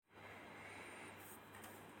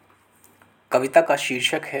कविता का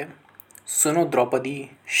शीर्षक है सुनो द्रौपदी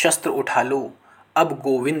शस्त्र उठा लो अब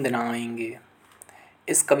गोविंद न आएंगे।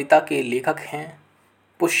 इस कविता के लेखक हैं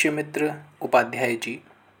पुष्यमित्र उपाध्याय जी।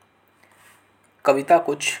 कविता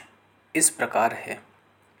कुछ इस प्रकार है।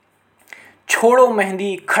 छोड़ो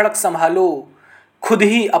मेहंदी खड़क संभालो, खुद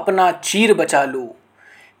ही अपना चीर बचा लो।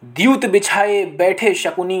 द्यूत बिछाए बैठे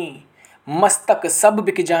शकुनी, मस्तक सब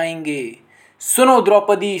बिक जाएंगे। सुनो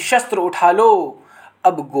द्रौपदी शस्त्र उठा लो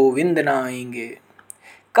अब गोविंद न आएंगे।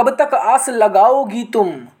 कब तक आस लगाओगी तुम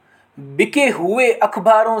बिके हुए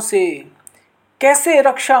अखबारों से? कैसे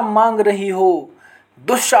रक्षा मांग रही हो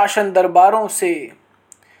दुशासन दरबारों से?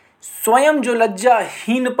 स्वयं जो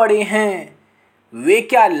लज्जाहीन पड़े हैं वे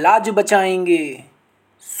क्या लाज बचाएंगे?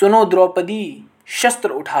 सुनो द्रौपदी शस्त्र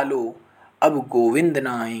उठा लो अब गोविंद न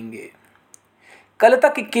आएंगे। कल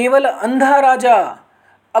तक केवल अंधा राजा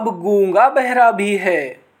अब गूंगा बहरा भी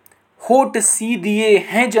है। होठ सी दिए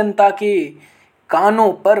हैं जनता के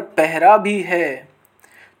कानों पर पहरा भी है।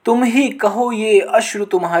 तुम ही कहो ये अश्रु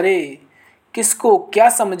तुम्हारे किसको क्या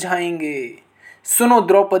समझाएंगे? सुनो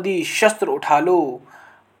द्रौपदी शस्त्र उठा लो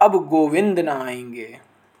अब गोविंद न आएंगे।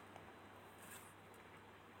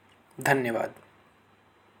 धन्यवाद।